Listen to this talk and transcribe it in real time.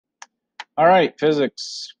All right,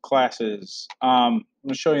 physics classes. I'm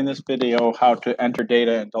going to show you in this video how to enter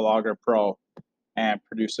data into Logger Pro and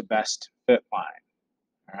produce a best fit line.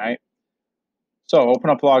 All right. So open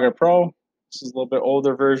up Logger Pro. This is a little bit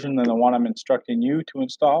older version than the one I'm instructing you to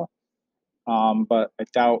install, but I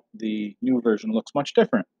doubt the new version looks much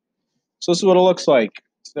different. So this is what it looks like.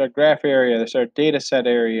 It's our graph area. This is our data set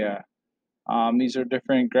area. These are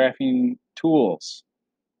different graphing tools.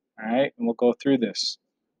 All right, and we'll go through this.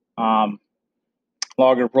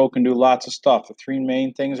 Logger Pro can do lots of stuff. The three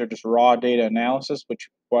main things are just raw data analysis, which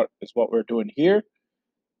is what we're doing here.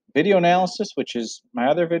 Video analysis, which is my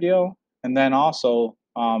other video, and then also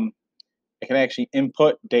it can actually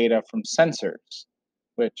input data from sensors,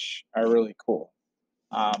 which are really cool.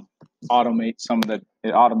 It automates some of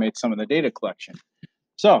the data collection.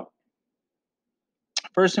 So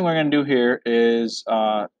first thing we're going to do here is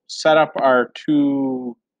set up our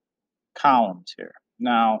two columns here.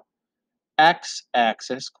 Now,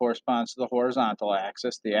 x-axis corresponds to the horizontal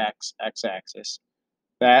axis, the x-axis.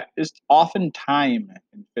 That is often time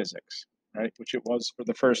in physics, right? Which it was for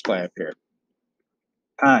the first lab here.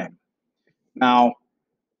 Time. Now,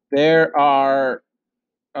 there are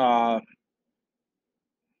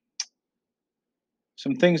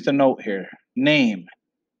some things to note here. Name.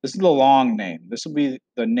 This is the long name. This will be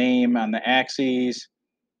the name on the axes,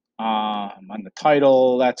 on the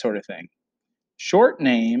title, that sort of thing. Short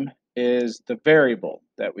name is the variable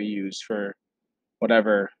that we use for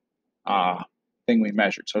whatever thing we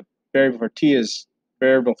measured. So variable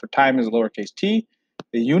for time is lowercase t.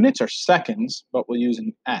 The units are seconds, but we'll use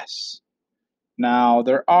an S. Now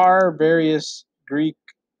there are various Greek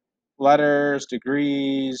letters,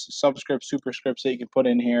 degrees, subscripts, superscripts that you can put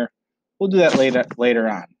in here. We'll do that later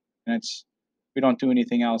on. And we don't do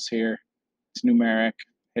anything else here. It's numeric.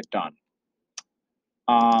 Hit done.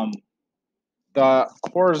 The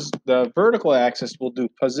vertical axis will do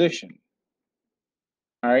position.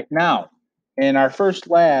 All right. Now, in our first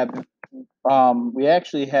lab, we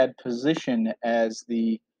actually had position as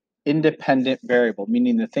the independent variable,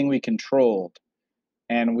 meaning the thing we controlled,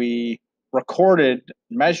 and we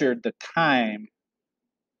measured the time,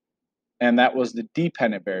 and that was the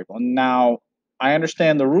dependent variable. Now, I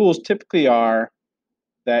understand the rules typically are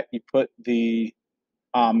that you put the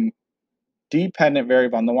dependent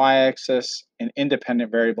variable on the y-axis and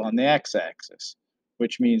independent variable on the x-axis,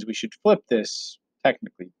 which means we should flip this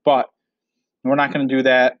technically, but we're not going to do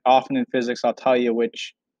that. Often in physics, I'll tell you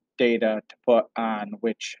which data to put on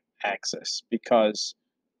which axis because,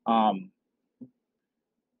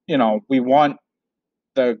 we want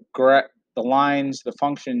the lines, the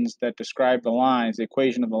functions that describe the lines, the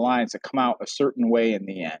equation of the lines to come out a certain way in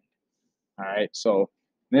the end. All right, so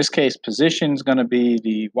in this case, position is going to be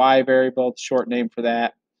the y variable, the short name for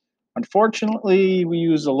that. Unfortunately, we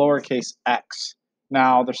use a lowercase x.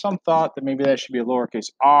 Now, there's some thought that maybe that should be a lowercase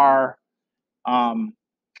r, kind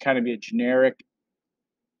of be a generic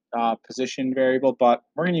position variable, but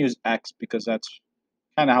we're going to use x because that's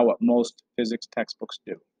kind of what most physics textbooks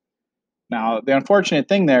do. Now, the unfortunate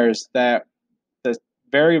thing there is that the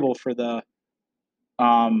variable for the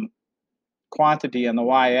quantity on the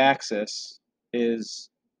y-axis is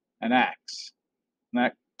an x, and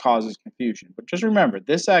that causes confusion. But just remember,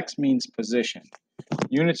 this x means position.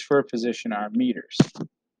 Units for position are meters.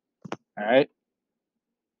 All right?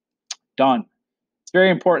 Done. It's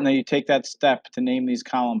very important that you take that step to name these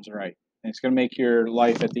columns right. And it's going to make your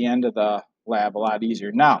life at the end of the lab a lot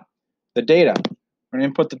easier. Now, the data. We're going to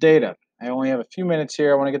input the data. I only have a few minutes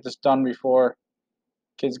here. I want to get this done before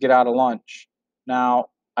kids get out of lunch.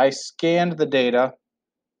 Now, I scanned the data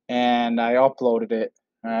and I uploaded it.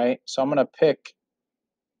 All right, so I'm going to pick,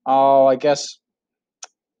 I guess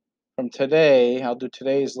from today, I'll do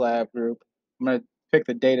today's lab group. I'm going to pick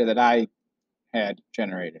the data that I had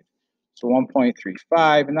generated. So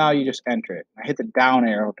 1.35, and now you just enter it. I hit the down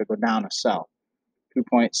arrow to go down a cell.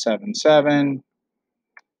 2.77,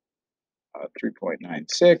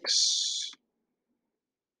 3.96,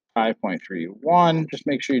 5.31. Just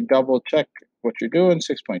make sure you double check what you're doing.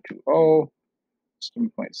 6.20,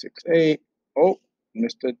 7.68. Oh,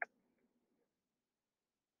 missed it.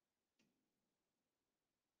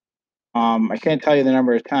 I can't tell you the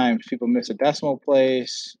number of times people miss a decimal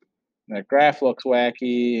place, and their graph looks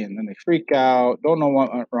wacky, and then they freak out, don't know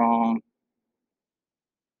what went wrong.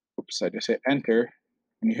 Oops, I just hit enter.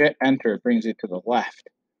 When you hit enter, it brings you to the left.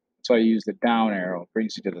 So I use the down arrow, it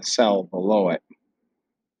brings you to the cell below it.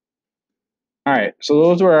 All right, so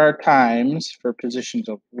those were our times for positions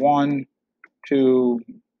of 1, 2,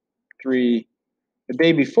 3. The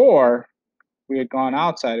day before, we had gone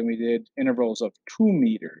outside and we did intervals of 2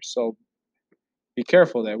 meters. So Be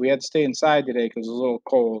careful that we had to stay inside today because it was a little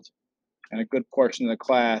cold, and a good portion of the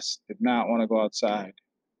class did not want to go outside,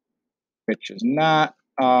 which is not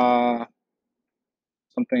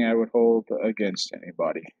something I would hold against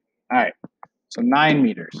anybody. All right, so 9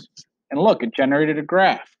 meters. And look, it generated a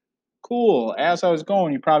graph. Cool. As I was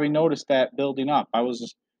going, you probably noticed that building up. I was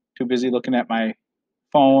just too busy looking at my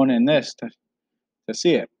phone and this to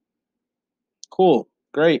see it. Cool.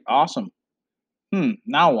 Great. Awesome.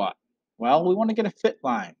 Now what? Well, we want to get a fit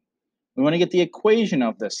line. We want to get the equation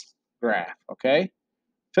of this graph, okay?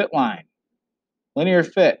 Fit line. Linear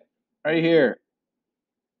fit. Right here.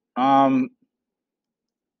 As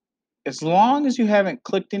long as you haven't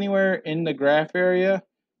clicked anywhere in the graph area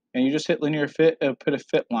and you just hit linear fit, it'll put a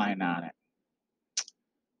fit line on it.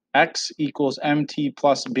 X equals mt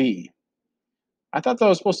plus b. I thought that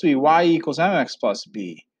was supposed to be y equals mx plus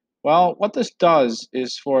b. Well, what this does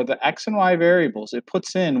is for the x and y variables, it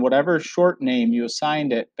puts in whatever short name you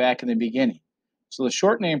assigned it back in the beginning. So the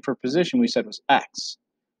short name for position we said was x.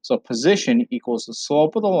 So position equals the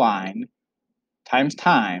slope of the line times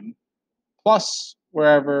time plus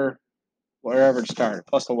wherever it started,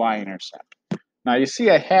 plus the y-intercept. Now you see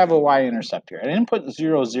I have a y-intercept here. I didn't put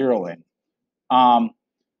 0, 0 in. I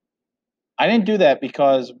didn't do that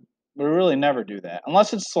because we really never do that.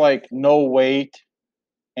 Unless it's like no weight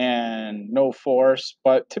and no force,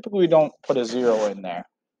 but typically we don't put a 0 in there.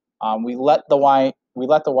 We let the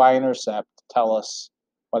y-intercept tell us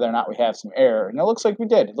whether or not we have some error. And it looks like we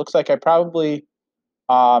did. It looks like I probably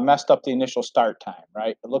messed up the initial start time,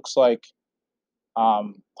 right? It looks like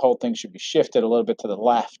the whole thing should be shifted a little bit to the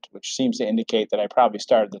left, which seems to indicate that I probably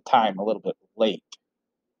started the time a little bit late,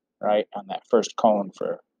 right, on that first cone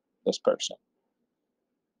for this person.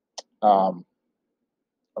 Or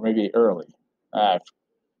maybe early. I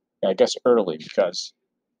guess early because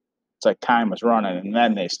it's like time was running and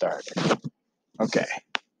then they started. Okay.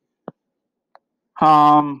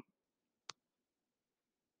 And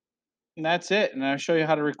that's it. And I'll show you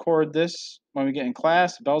how to record this when we get in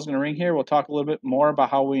class. The bell's going to ring here. We'll talk a little bit more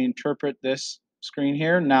about how we interpret this screen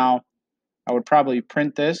here. Now, I would probably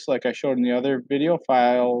print this like I showed in the other video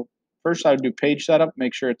file. First, I would do page setup,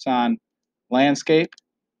 make sure it's on landscape,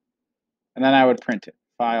 and then I would print it.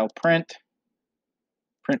 File, print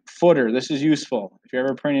footer. This is useful. If you're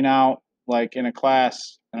ever printing out like in a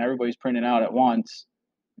class and everybody's printing out at once,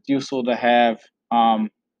 it's useful to have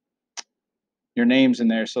your names in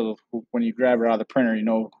there so when you grab it out of the printer, you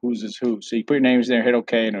know whose is who. So you put your names in there, hit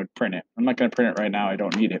OK, and it would print it. I'm not going to print it right now. I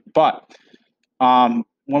don't need it. But when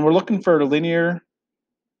we're looking for linear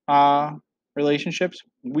relationships,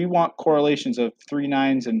 we want correlations of 3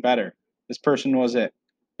 nines and better. This person was it.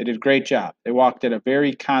 They did a great job. They walked at a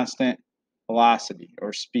very constant velocity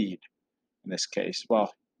or speed in this case.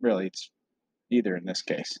 Well, really, it's either in this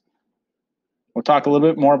case. We'll talk a little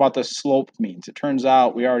bit more about the slope means. It turns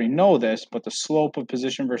out we already know this, but the slope of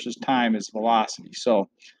position versus time is velocity. So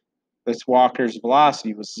this walker's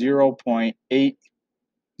velocity was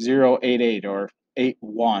 0.8088 or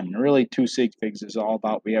 81. Really, 2 sig figs is all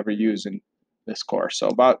about we ever use in this course. So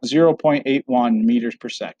about 0.81 meters per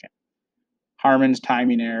second. Harmon's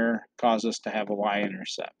timing error caused us to have a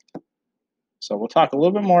y-intercept. So we'll talk a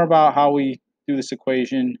little bit more about how we do this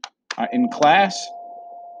equation in class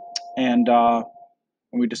and when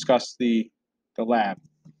we discuss the lab.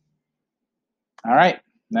 All right,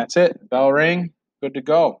 that's it. Bell ring, good to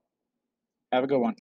go. Have a good one.